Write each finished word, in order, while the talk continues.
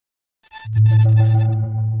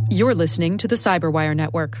You're listening to the Cyberwire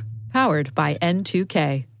Network, powered by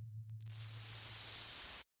N2K.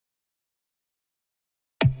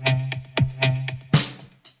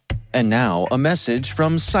 And now, a message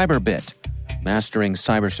from Cyberbit. Mastering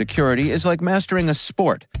cybersecurity is like mastering a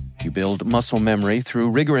sport. You build muscle memory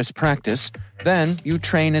through rigorous practice, then you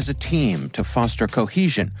train as a team to foster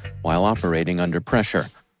cohesion while operating under pressure.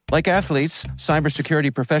 Like athletes,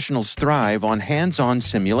 cybersecurity professionals thrive on hands-on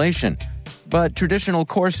simulation. But traditional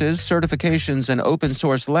courses, certifications, and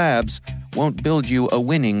open-source labs won't build you a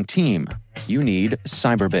winning team. You need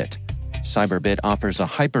Cyberbit. Cyberbit offers a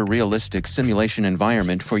hyper-realistic simulation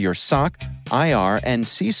environment for your SOC, IR, and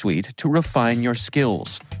C-suite to refine your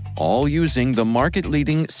skills, all using the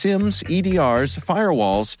market-leading SIMs, EDRs,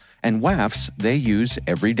 firewalls, and WAFs they use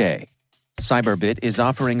every day. Cyberbit is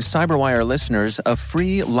offering Cyberwire listeners a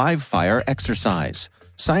free live-fire exercise.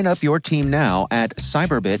 Sign up your team now at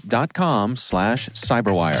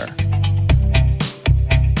cyberbit.com/cyberwire.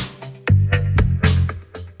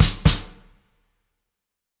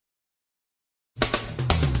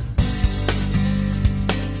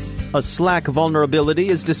 A Slack vulnerability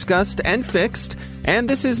is discussed and fixed, and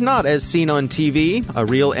this is not as seen on TV. A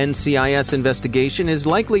real NCIS investigation is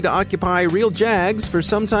likely to occupy real JAGs for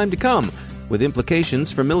some time to come, with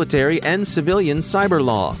implications for military and civilian cyber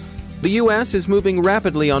law. The U.S. is moving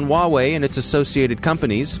rapidly on Huawei and its associated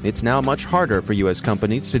companies. It's now much harder for U.S.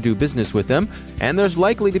 companies to do business with them, and there's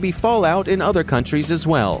likely to be fallout in other countries as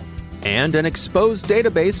well. And an exposed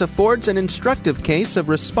database affords an instructive case of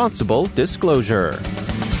responsible disclosure.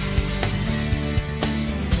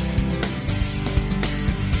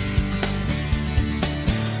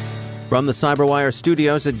 From the Cyberwire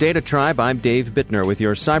studios at Data Tribe, I'm Dave Bittner with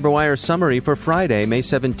your Cyberwire summary for Friday, May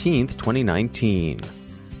 17th, 2019.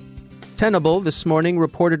 Tenable this morning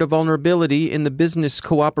reported a vulnerability in the business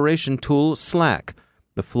cooperation tool Slack.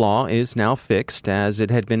 The flaw is now fixed, as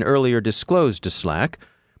it had been earlier disclosed to Slack.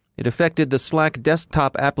 It affected the Slack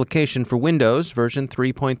desktop application for Windows, version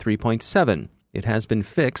 3.3.7. It has been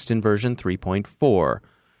fixed in version 3.4.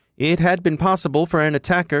 It had been possible for an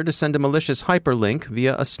attacker to send a malicious hyperlink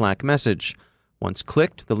via a Slack message. Once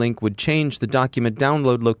clicked, the link would change the document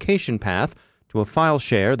download location path to a file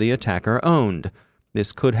share the attacker owned.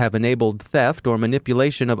 This could have enabled theft or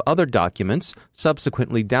manipulation of other documents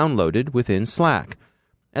subsequently downloaded within Slack.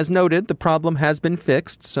 As noted, the problem has been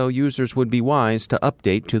fixed, so users would be wise to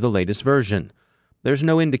update to the latest version. There's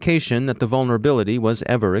no indication that the vulnerability was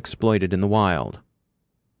ever exploited in the wild.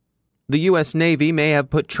 The U.S. Navy may have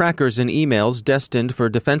put trackers in emails destined for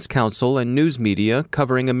defense counsel and news media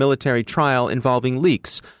covering a military trial involving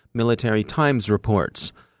leaks, Military Times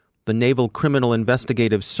reports. The Naval Criminal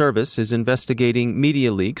Investigative Service is investigating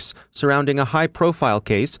media leaks surrounding a high-profile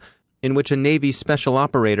case in which a Navy special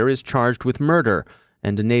operator is charged with murder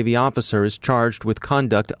and a Navy officer is charged with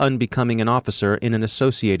conduct unbecoming an officer in an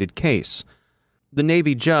associated case. The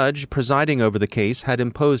Navy judge presiding over the case had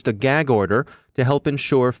imposed a gag order to help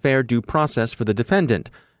ensure fair due process for the defendant,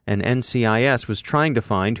 and NCIS was trying to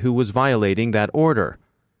find who was violating that order.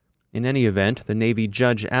 In any event, the Navy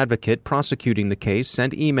judge advocate prosecuting the case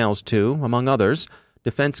sent emails to, among others,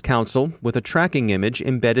 defense counsel with a tracking image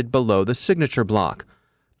embedded below the signature block.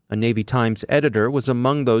 A Navy Times editor was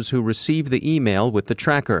among those who received the email with the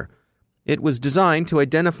tracker. It was designed to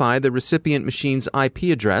identify the recipient machine's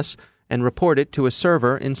IP address and report it to a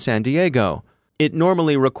server in San Diego. It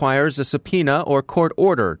normally requires a subpoena or court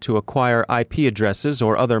order to acquire IP addresses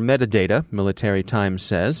or other metadata, Military Times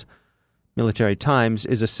says. Military Times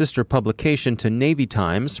is a sister publication to Navy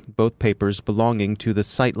Times, both papers belonging to the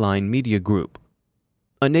Sightline Media Group.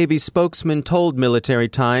 A Navy spokesman told Military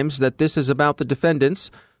Times that this is about the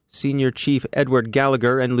defendants, Senior Chief Edward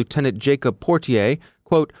Gallagher and Lieutenant Jacob Portier,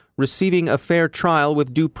 quote, receiving a fair trial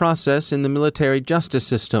with due process in the military justice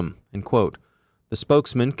system, end quote. The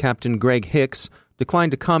spokesman, Captain Greg Hicks,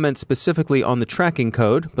 declined to comment specifically on the tracking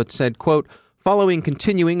code, but said, quote, following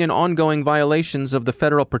continuing and ongoing violations of the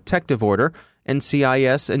Federal Protective Order,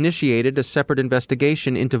 NCIS initiated a separate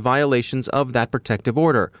investigation into violations of that protective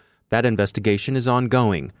order. That investigation is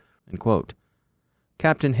ongoing, end quote.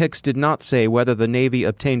 Captain Hicks did not say whether the Navy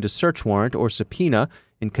obtained a search warrant or subpoena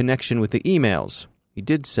in connection with the emails. He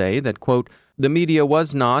did say that, quote, the media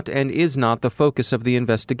was not and is not the focus of the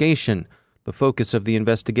investigation. The focus of the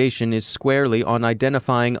investigation is squarely on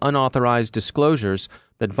identifying unauthorized disclosures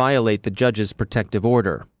that violate the judge's protective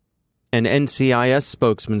order. An NCIS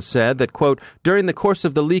spokesman said that, quote, during the course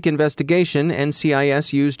of the leak investigation,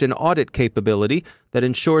 NCIS used an audit capability that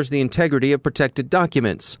ensures the integrity of protected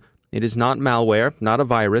documents. It is not malware, not a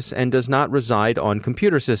virus, and does not reside on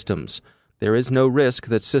computer systems. There is no risk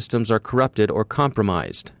that systems are corrupted or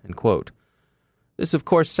compromised," end quote. This, of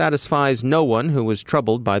course, satisfies no one who was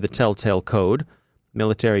troubled by the Telltale Code.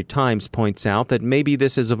 Military Times points out that maybe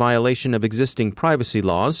this is a violation of existing privacy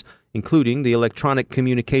laws, including the Electronic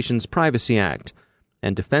Communications Privacy Act,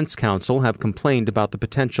 and Defense Counsel have complained about the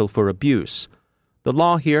potential for abuse. The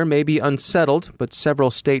law here may be unsettled, but several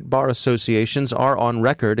state bar associations are on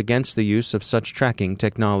record against the use of such tracking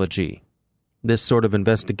technology. This sort of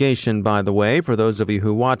investigation, by the way, for those of you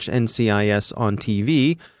who watch NCIS on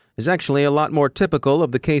TV, is actually a lot more typical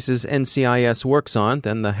of the cases NCIS works on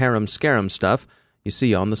than the harem-scarum stuff you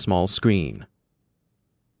see on the small screen.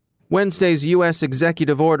 Wednesday's U.S.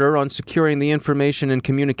 executive order on securing the information and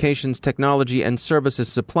communications technology and services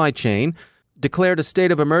supply chain declared a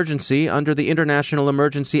state of emergency under the International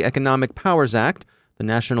Emergency Economic Powers Act, the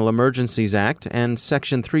National Emergencies Act, and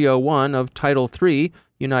Section 301 of Title III,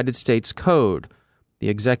 United States Code. The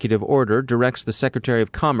executive order directs the Secretary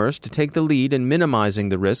of Commerce to take the lead in minimizing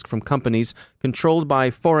the risk from companies controlled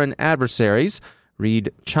by foreign adversaries,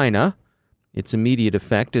 read China. Its immediate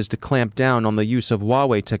effect is to clamp down on the use of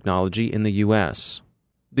Huawei technology in the U.S.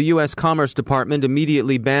 The U.S. Commerce Department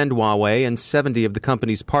immediately banned Huawei and 70 of the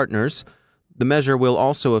company's partners. The measure will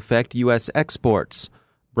also affect U.S. exports.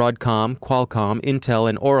 Broadcom, Qualcomm, Intel,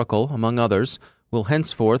 and Oracle, among others, will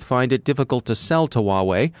henceforth find it difficult to sell to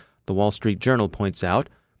Huawei, the Wall Street Journal points out.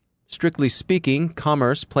 Strictly speaking,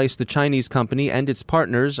 Commerce placed the Chinese company and its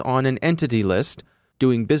partners on an entity list.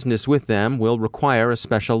 Doing business with them will require a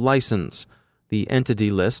special license. The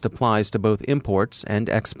entity list applies to both imports and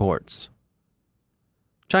exports.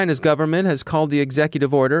 China's government has called the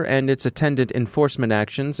executive order and its attendant enforcement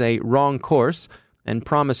actions a wrong course and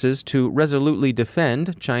promises to resolutely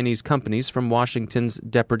defend Chinese companies from Washington's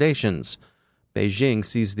depredations. Beijing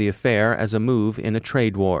sees the affair as a move in a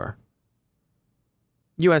trade war.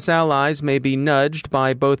 U.S. allies may be nudged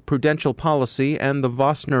by both prudential policy and the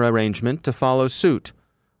Vosner arrangement to follow suit.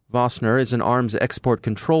 Vosner is an arms export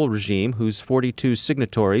control regime whose 42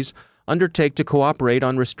 signatories undertake to cooperate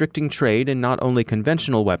on restricting trade in not only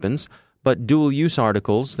conventional weapons, but dual-use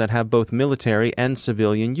articles that have both military and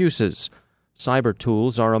civilian uses. Cyber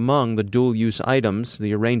tools are among the dual-use items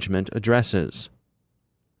the arrangement addresses.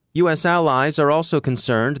 U.S. allies are also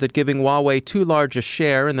concerned that giving Huawei too large a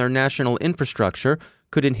share in their national infrastructure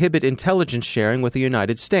could inhibit intelligence sharing with the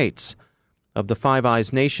United States. Of the Five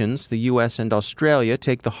Eyes nations, the U.S. and Australia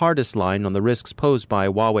take the hardest line on the risks posed by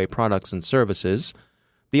Huawei products and services.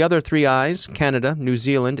 The other Three Eyes, Canada, New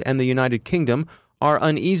Zealand, and the United Kingdom, are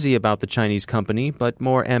uneasy about the Chinese company, but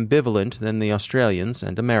more ambivalent than the Australians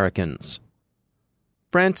and Americans.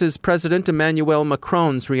 France's President Emmanuel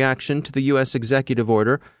Macron's reaction to the U.S. executive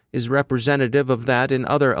order is representative of that in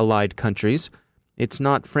other allied countries. It's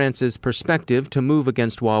not France's perspective to move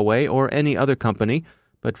against Huawei or any other company,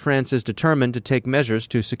 but France is determined to take measures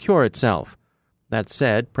to secure itself. That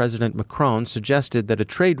said, President Macron suggested that a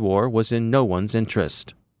trade war was in no one's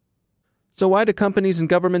interest. So why do companies and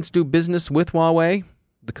governments do business with Huawei?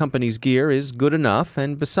 The company's gear is good enough,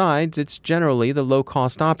 and besides, it's generally the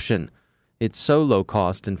low-cost option. It's so low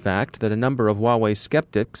cost, in fact, that a number of Huawei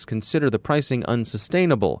skeptics consider the pricing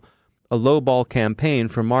unsustainable, a lowball campaign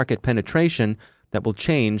for market penetration that will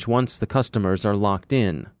change once the customers are locked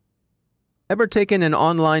in. Ever taken an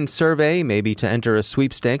online survey, maybe to enter a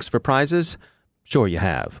sweepstakes for prizes? Sure you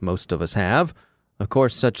have. Most of us have. Of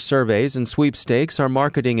course, such surveys and sweepstakes are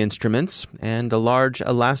marketing instruments, and a large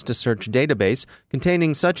Elasticsearch database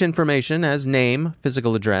containing such information as name,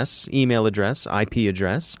 physical address, email address, IP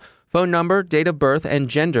address, phone number, date of birth, and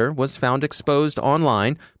gender was found exposed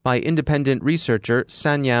online by independent researcher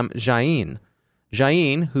Sanyam Jain.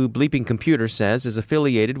 Jain, who Bleeping Computer says is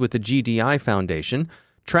affiliated with the GDI Foundation,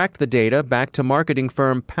 tracked the data back to marketing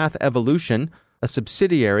firm Path Evolution, a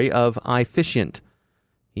subsidiary of iFicient.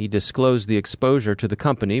 He disclosed the exposure to the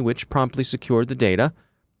company, which promptly secured the data.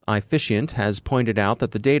 iFicient has pointed out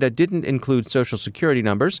that the data didn't include social security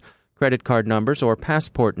numbers, credit card numbers, or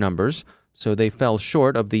passport numbers, so they fell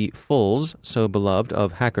short of the fulls so beloved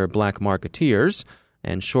of hacker black marketeers,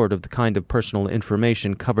 and short of the kind of personal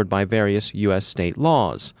information covered by various U.S. state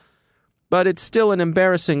laws. But it's still an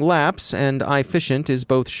embarrassing lapse, and iFicient is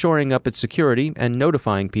both shoring up its security and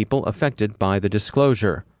notifying people affected by the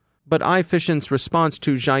disclosure. But iFicient's response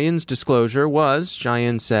to Jain's disclosure was,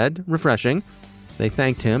 Jain said, refreshing. They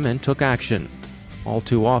thanked him and took action. All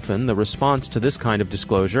too often, the response to this kind of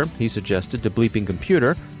disclosure, he suggested to Bleeping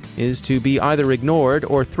Computer, is to be either ignored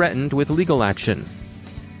or threatened with legal action.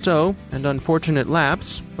 So, an unfortunate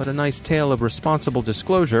lapse, but a nice tale of responsible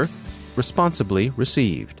disclosure, responsibly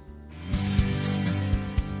received.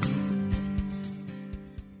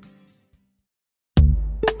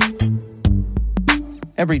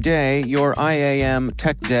 Every day, your IAM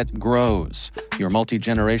tech debt grows. Your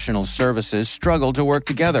multi-generational services struggle to work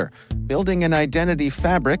together. Building an identity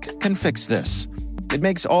fabric can fix this. It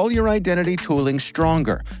makes all your identity tooling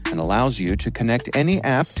stronger and allows you to connect any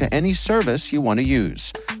app to any service you want to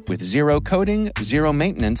use, with zero coding, zero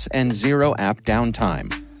maintenance, and zero app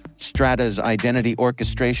downtime. Strata's identity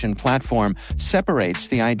orchestration platform separates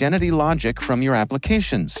the identity logic from your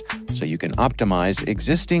applications, so you can optimize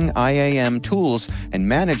existing IAM tools and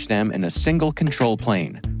manage them in a single control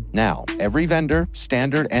plane. Now, every vendor,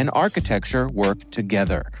 standard, and architecture work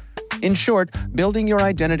together. In short, building your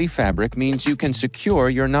identity fabric means you can secure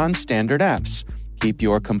your non-standard apps, keep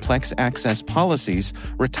your complex access policies,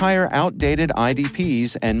 retire outdated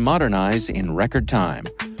IDPs, and modernize in record time.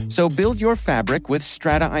 So build your fabric with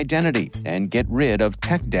Strata Identity and get rid of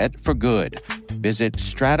tech debt for good. Visit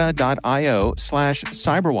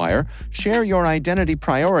strata.io/cyberwire, share your identity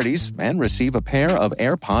priorities, and receive a pair of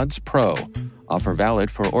AirPods Pro. Offer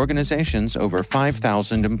valid for organizations over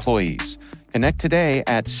 5,000 employees. Connect today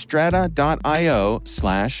at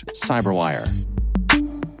strata.io/cyberwire.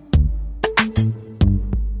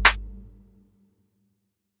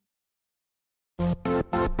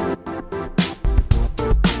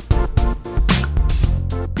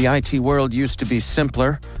 The IT world used to be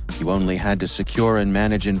simpler. You only had to secure and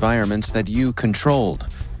manage environments that you controlled.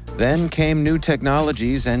 Then came new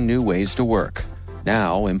technologies and new ways to work.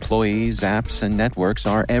 Now, employees, apps, and networks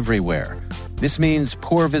are everywhere. This means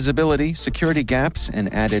poor visibility, security gaps,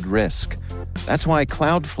 and added risk. That's why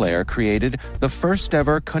Cloudflare created the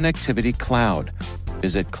first-ever connectivity cloud.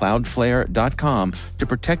 Visit cloudflare.com to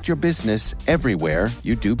protect your business everywhere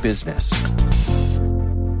you do business.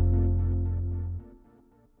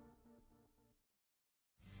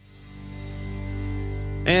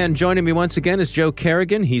 And joining me once again is Joe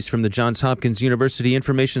Carrigan. He's from the Johns Hopkins University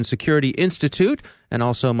Information Security Institute and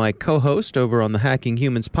also my co-host over on the Hacking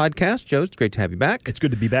Humans podcast. Joe, it's great to have you back. It's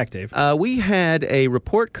good to be back, Dave. We had a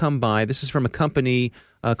report come by. This is from a company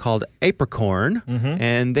called Apricorn,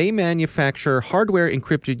 and they manufacture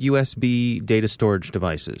hardware-encrypted USB data storage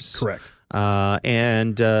devices. Correct.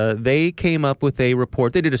 And they came up with a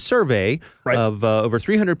report. They did a survey of over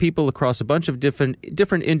 300 people across a bunch of different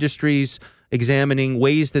industries, examining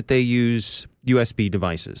ways that they use USB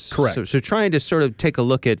devices. Correct. So trying to sort of take a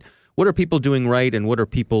look at what are people doing right and what are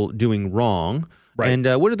people doing wrong. Right. And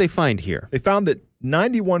what did they find here? They found that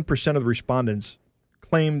 91% of the respondents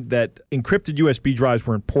claimed that encrypted USB drives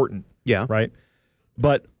were important. Yeah. Right?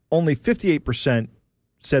 But only 58%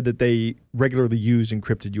 said that they regularly use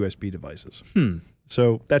encrypted USB devices.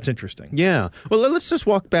 So that's interesting. Yeah. Well, let's just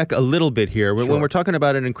walk back a little bit here. Sure. When we're talking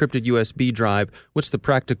about an encrypted USB drive, what's the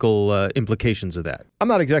practical implications of that? I'm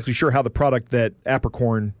not exactly sure how the product that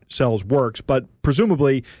Apricorn sells works, but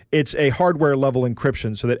presumably it's a hardware-level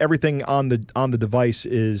encryption so that everything on the device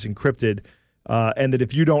is encrypted, and that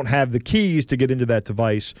if you don't have the keys to get into that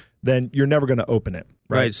device, then you're never going to open it.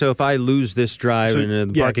 Right. So if I lose this drive in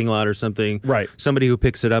the parking lot or something, somebody who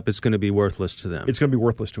picks it up, it's going to be worthless to them. It's going to be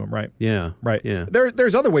worthless to them, right? Yeah. Right. Yeah.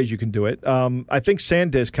 There's other ways you can do it. I think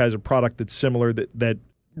SanDisk has a product that's similar that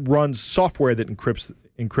runs software that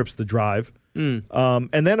encrypts the drive. And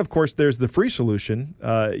then, of course, there's the free solution.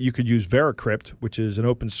 You could use VeraCrypt, which is an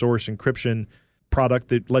open source encryption product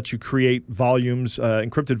that lets you create volumes,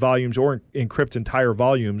 encrypted volumes, or encrypt entire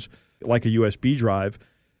volumes like a USB drive.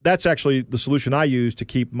 That's actually the solution I use to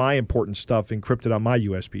keep my important stuff encrypted on my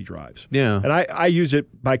USB drives. Yeah. And I use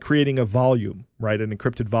it by creating a volume, right, an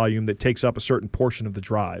encrypted volume that takes up a certain portion of the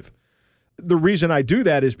drive. The reason I do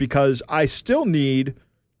that is because I still need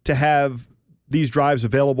to have these drives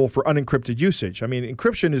available for unencrypted usage. I mean,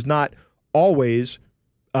 encryption is not always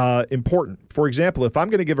important. For example, if I'm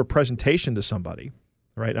going to give a presentation to somebody,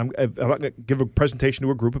 right, I'm going to give a presentation to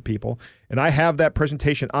a group of people, and I have that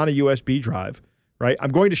presentation on a USB drive, right?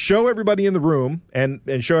 I'm going to show everybody in the room and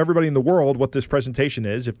show everybody in the world what this presentation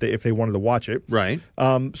is if they wanted to watch it. Right.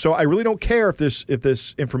 So I really don't care if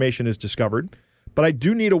this information is discovered, but I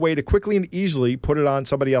do need a way to quickly and easily put it on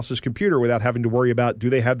somebody else's computer without having to worry about,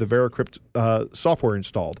 do they have the VeraCrypt software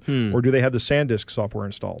installed, or do they have the SanDisk software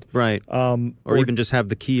installed? Right. Or even just have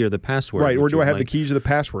the key or the password. Right. Or do I have the keys or the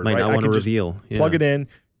password? Might right? not want to just reveal. Plug it in,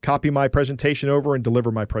 copy my presentation over, and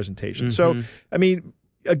deliver my presentation. So, I mean,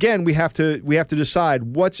 again, we have to decide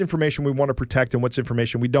what's information we want to protect and what's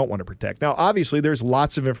information we don't want to protect. Now, obviously, there's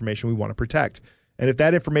lots of information we want to protect. And if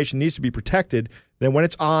that information needs to be protected, then when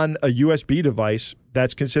it's on a USB device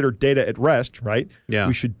that's considered data at rest, right? Yeah.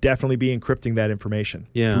 We should definitely be encrypting that information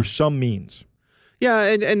through some means. Yeah,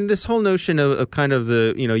 and this whole notion of kind of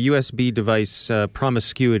the USB device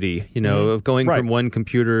promiscuity, of going from one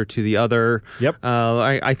computer to the other. Yep.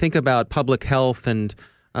 I think about public health, and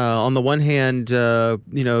on the one hand,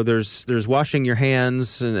 there's washing your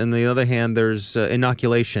hands, and on the other hand, there's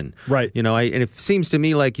inoculation. Right. And it seems to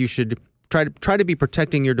me like you should try to be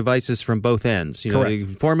protecting your devices from both ends. Correct.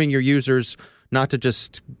 Informing your users not to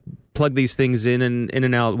just plug these things in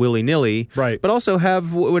and out willy-nilly, right, but also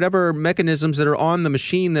have whatever mechanisms that are on the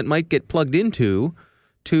machine that might get plugged into,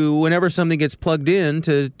 to whenever something gets plugged in,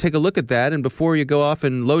 to take a look at that, and before you go off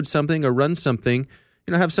and load something or run something,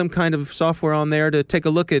 have some kind of software on there to take a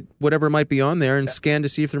look at whatever might be on there and scan to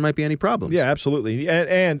see if there might be any problems. Yeah, absolutely.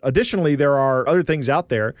 And additionally, there are other things out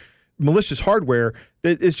there, malicious hardware,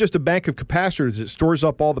 that is just a bank of capacitors that stores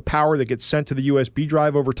up all the power that gets sent to the USB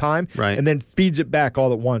drive over time, right, and then feeds it back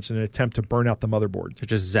all at once in an attempt to burn out the motherboard. It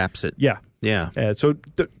just zaps it. Yeah. Yeah. So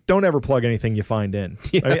don't ever plug anything you find in.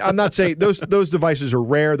 Yeah. I mean, I'm not saying those devices are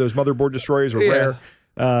rare. Those motherboard destroyers are rare,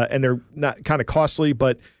 and they're not kind of costly,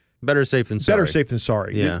 but better safe than sorry. Better safe than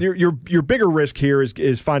sorry. Yeah. Your bigger risk here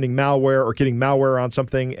is finding malware or getting malware on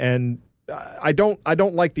something, and I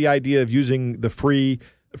don't like the idea of using the free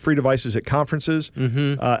devices at conferences.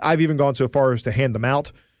 Mm-hmm. I've even gone so far as to hand them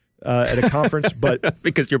out at a conference, but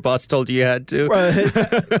because your boss told you had to.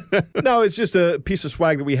 No, it's just a piece of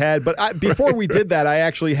swag that we had. But before we did that, I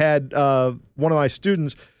actually had one of my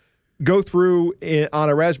students go through on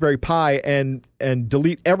a Raspberry Pi and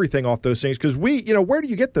delete everything off those things, because where do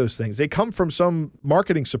you get those things? They come from some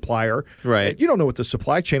marketing supplier. Right. You don't know what the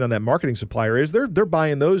supply chain on that marketing supplier is. They're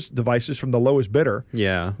buying those devices from the lowest bidder.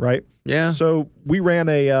 Yeah. Right. Yeah. So we ran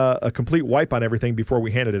a complete wipe on everything before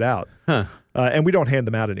we handed it out. Huh. And we don't hand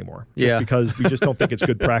them out anymore. Because we just don't think it's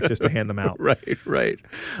good practice to hand them out. Right.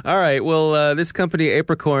 All right. Well, this company,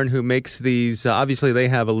 Apricorn, who makes these, obviously they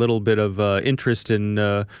have a little bit of interest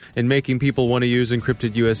in making people want to use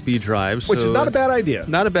encrypted USB drives. Which is not a bad idea.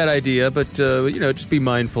 Not a bad idea, but, just be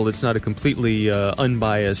mindful it's not a completely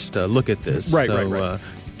unbiased look at this. Right. All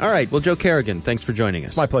right. Well, Joe Carrigan, thanks for joining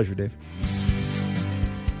us. It's my pleasure, Dave.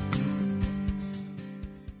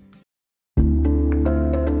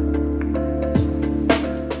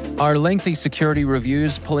 Are lengthy security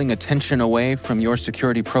reviews pulling attention away from your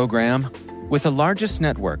security program? With the largest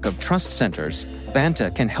network of trust centers,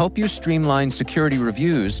 Vanta can help you streamline security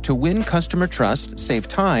reviews to win customer trust, save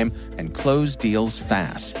time, and close deals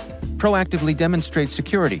fast. Proactively demonstrate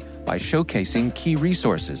security by showcasing key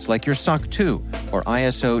resources like your SOC 2 or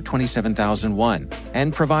ISO 27001,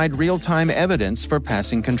 and provide real-time evidence for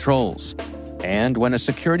passing controls. And when a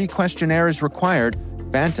security questionnaire is required,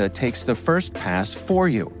 Vanta takes the first pass for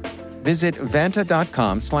you. Visit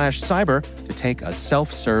vanta.com/cyber to take a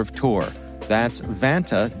self-serve tour. That's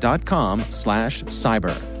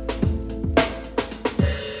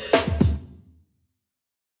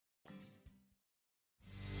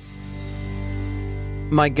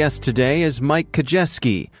My guest today is Mike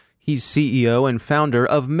Kajewski. He's CEO and founder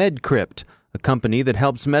of MedCrypt, a company that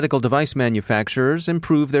helps medical device manufacturers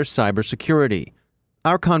improve their cybersecurity.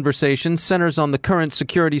 Our conversation centers on the current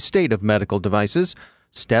security state of medical devices,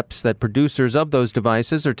 steps that producers of those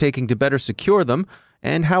devices are taking to better secure them,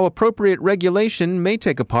 and how appropriate regulation may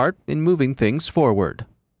take a part in moving things forward.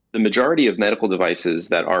 The majority of medical devices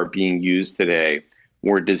that are being used today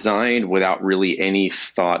were designed without really any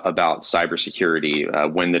thought about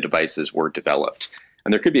cybersecurity when the devices were developed.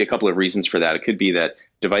 And there could be a couple of reasons for that. It could be that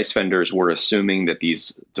device vendors were assuming that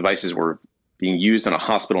these devices were being used on a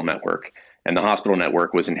hospital network, and the hospital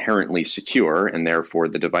network was inherently secure, and therefore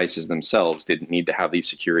the devices themselves didn't need to have these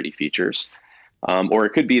security features. Or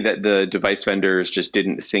it could be that the device vendors just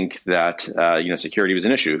didn't think that security was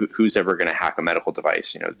an issue. Who's ever going to hack a medical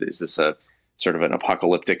device? Is this a sort of an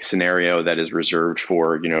apocalyptic scenario that is reserved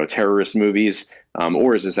for terrorist movies,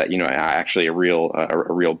 or is this actually a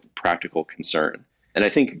real practical concern? And I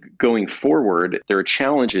think going forward, there are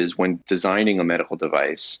challenges when designing a medical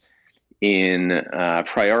device in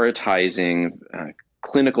prioritizing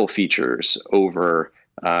clinical features over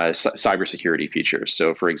cybersecurity features.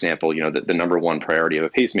 So, for example, the number one priority of a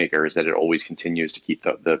pacemaker is that it always continues to keep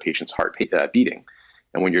the patient's heart beating.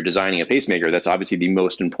 And when you're designing a pacemaker, that's obviously the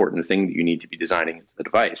most important thing that you need to be designing into the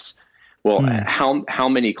device. Well, how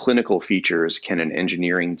many clinical features can an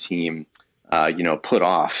engineering team, put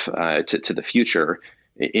off to the future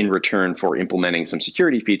in return for implementing some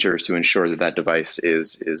security features to ensure that device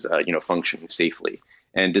is functioning safely?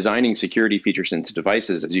 And designing security features into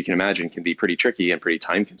devices, as you can imagine, can be pretty tricky and pretty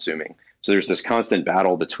time consuming. So there's this constant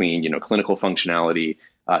battle between clinical functionality,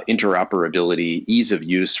 interoperability, ease of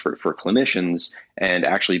use for clinicians, and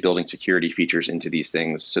actually building security features into these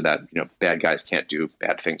things so that bad guys can't do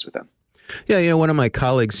bad things with them. Yeah, one of my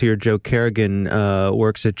colleagues here, Joe Kerrigan,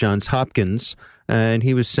 works at Johns Hopkins, and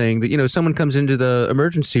he was saying that, someone comes into the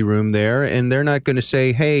emergency room there and they're not going to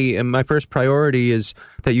say, hey, my first priority is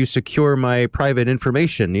that you secure my private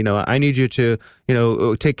information. I need you to,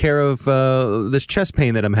 take care of this chest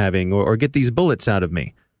pain that I'm having or get these bullets out of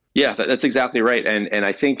me. Yeah, that's exactly right. And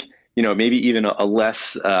I think, maybe even a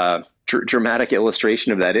less dramatic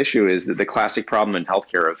illustration of that issue is that the classic problem in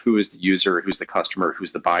healthcare of who is the user, who's the customer,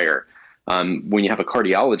 who's the buyer. When you have a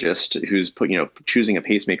cardiologist who's choosing a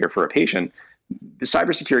pacemaker for a patient, the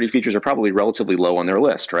cybersecurity features are probably relatively low on their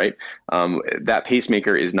list, right? That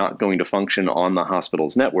pacemaker is not going to function on the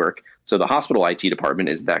hospital's network, so the hospital IT department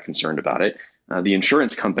is that concerned about it. The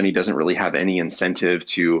insurance company doesn't really have any incentive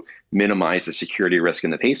to minimize the security risk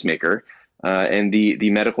in the pacemaker. And the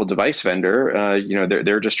medical device vendor,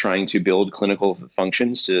 they're just trying to build clinical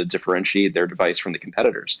functions to differentiate their device from the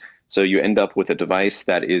competitors. So you end up with a device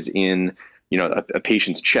that is in, a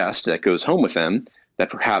patient's chest that goes home with them that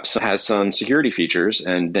perhaps has some security features,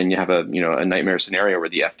 and then you have a nightmare scenario where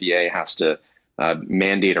the FDA has to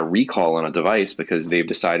mandate a recall on a device because they've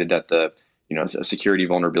decided that a security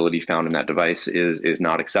vulnerability found in that device is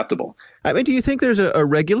not acceptable. I mean, do you think there's a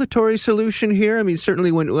regulatory solution here? I mean,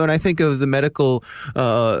 certainly when I think of the medical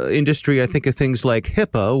industry, I think of things like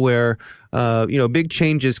HIPAA, where big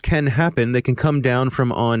changes can happen. They can come down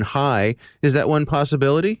from on high. Is that one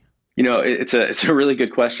possibility? It's a really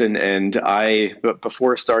good question, and I,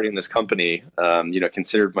 before starting this company,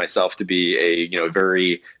 considered myself to be a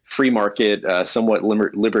very free market, somewhat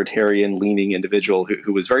libertarian leaning individual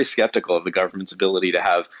who was very skeptical of the government's ability to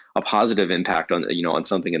have a positive impact on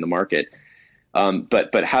something in the market.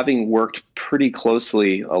 But having worked pretty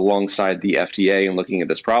closely alongside the FDA and looking at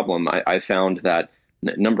this problem, I found that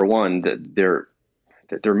number one,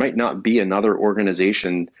 that there might not be another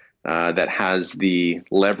organization that has the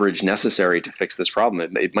leverage necessary to fix this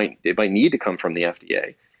problem. It might need to come from the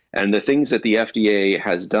FDA. And the things that the FDA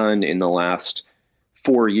has done in the last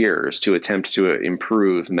 4 years to attempt to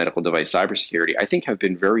improve medical device cybersecurity, I think have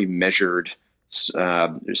been very measured,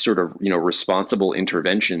 responsible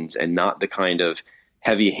interventions, and not the kind of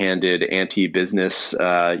heavy-handed anti-business,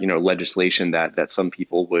 legislation that some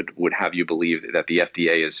people would have you believe that the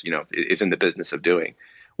FDA is in the business of doing.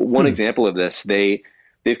 One example of this,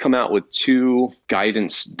 They've come out with 2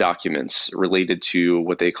 guidance documents related to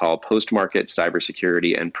what they call post-market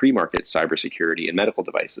cybersecurity and pre-market cybersecurity in medical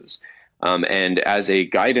devices. And as a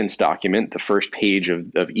guidance document, the first page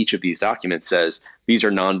of each of these documents says, these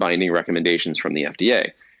are non-binding recommendations from the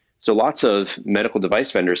FDA. So lots of medical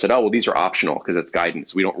device vendors said, oh, well, these are optional because it's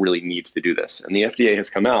guidance. We don't really need to do this. And the FDA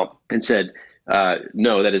has come out and said,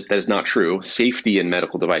 no, that is not true. Safety in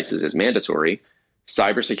medical devices is mandatory.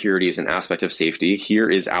 Cybersecurity is an aspect of safety. Here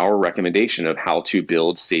is our recommendation of how to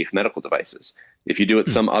build safe medical devices. If you do it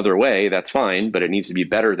some other way, that's fine, but it needs to be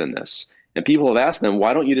better than this. And people have asked them,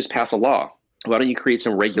 why don't you just pass a law? Why don't you create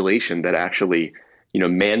some regulation that actually,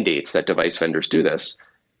 mandates that device vendors do this?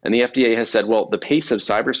 And the FDA has said, well, the pace of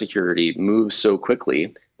cybersecurity moves so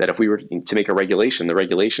quickly that if we were to make a regulation, the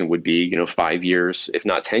regulation would be, 5 years, if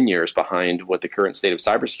not 10 years behind what the current state of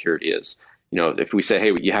cybersecurity is. If we say,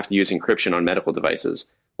 hey, you have to use encryption on medical devices,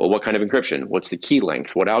 well, what kind of encryption? What's the key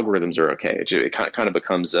length? What algorithms are okay? It kind of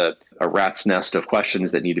becomes a rat's nest of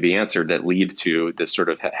questions that need to be answered that lead to this sort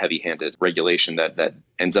of heavy-handed regulation that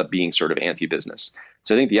ends up being sort of anti-business.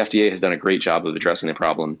 So I think the FDA has done a great job of addressing the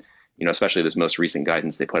problem, especially this most recent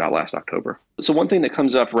guidance they put out last October. So one thing that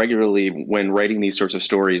comes up regularly when writing these sorts of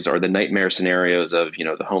stories are the nightmare scenarios of,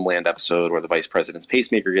 the Homeland episode where the vice president's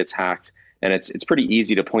pacemaker gets hacked. And it's pretty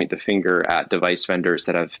easy to point the finger at device vendors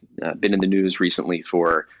that have been in the news recently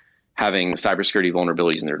for having cybersecurity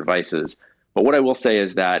vulnerabilities in their devices. But what I will say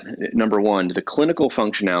is that, number one, the clinical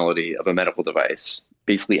functionality of a medical device,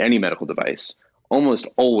 basically any medical device, almost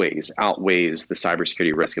always outweighs the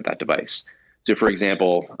cybersecurity risk of that device. So, for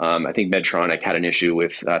example, I think Medtronic had an issue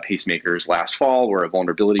with pacemakers last fall where a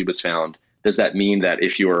vulnerability was found. Does that mean that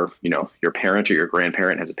if your parent or your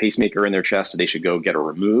grandparent has a pacemaker in their chest, they should go get it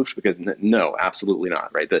removed? Because no, absolutely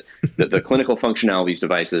not, right? The clinical functionality of these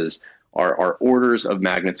devices are orders of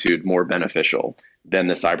magnitude more beneficial than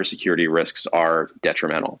the cybersecurity risks are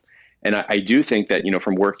detrimental. And I do think that,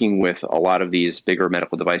 from working with a lot of these bigger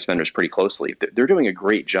medical device vendors pretty closely, they're doing a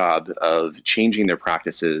great job of changing their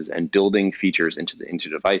practices and building features into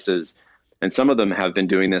devices. And some of them have been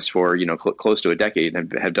doing this for, close to a decade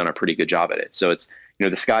and have done a pretty good job at it. So it's,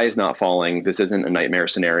 the sky is not falling. This isn't a nightmare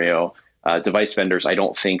scenario. device vendors, I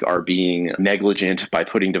don't think, are being negligent by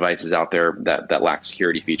putting devices out there that lack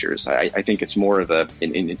security features. I think it's more of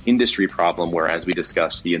an industry problem where, as we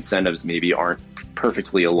discussed, the incentives maybe aren't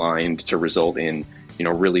perfectly aligned to result in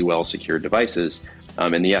really well secured devices.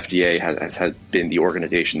 And the FDA has been the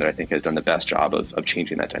organization that I think has done the best job of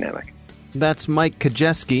changing that dynamic. That's Mike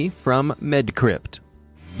Kajeski from MedCrypt.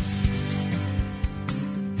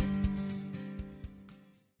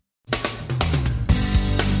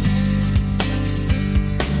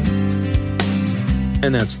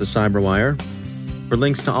 And that's the Cyberwire. For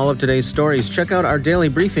links to all of today's stories, check out our daily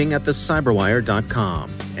briefing at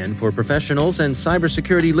thecyberwire.com. And for professionals and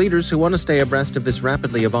cybersecurity leaders who want to stay abreast of this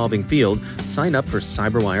rapidly evolving field, sign up for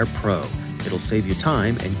Cyberwire Pro. It'll save you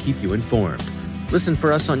time and keep you informed. Listen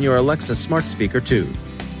for us on your Alexa smart speaker, too.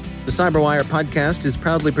 The Cyberwire podcast is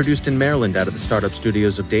proudly produced in Maryland out of the startup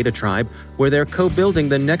studios of Data Tribe, where they're co-building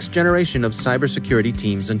the next generation of cybersecurity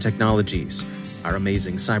teams and technologies. Our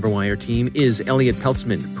amazing Cyberwire team is Elliot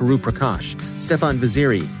Peltzman, Puru Prakash, Stefan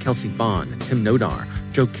Vaziri, Kelsey Bond, Tim Nodar,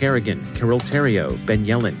 Joe Kerrigan, Carol Terrio, Ben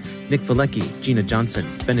Yellen, Nick Valecki, Gina Johnson,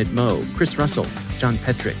 Bennett Moe, Chris Russell, John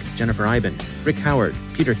Petrick, Jennifer Iben, Rick Howard,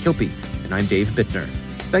 Peter Kilpie, and I'm Dave Bittner.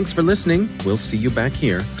 Thanks for listening. We'll see you back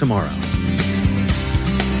here tomorrow.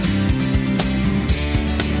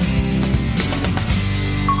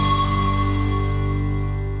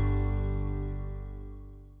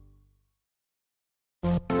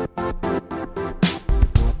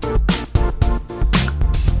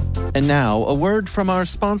 And now, a word from our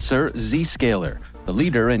sponsor, Zscaler, the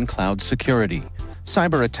leader in cloud security.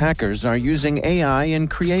 Cyber attackers are using AI in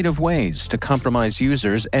creative ways to compromise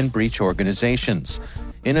users and breach organizations.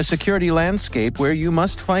 In a security landscape where you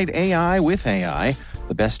must fight AI with AI,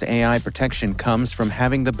 the best AI protection comes from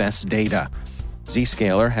having the best data.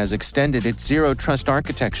 Zscaler has extended its Zero Trust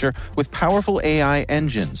architecture with powerful AI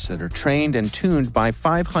engines that are trained and tuned by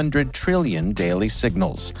 500 trillion daily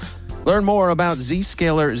signals. Learn more about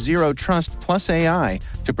Zscaler Zero Trust plus AI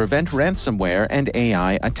to prevent ransomware and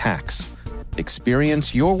AI attacks.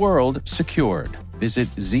 Experience your world secured. Visit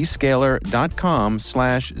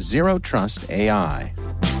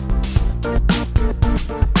zscaler.com/zerotrustai.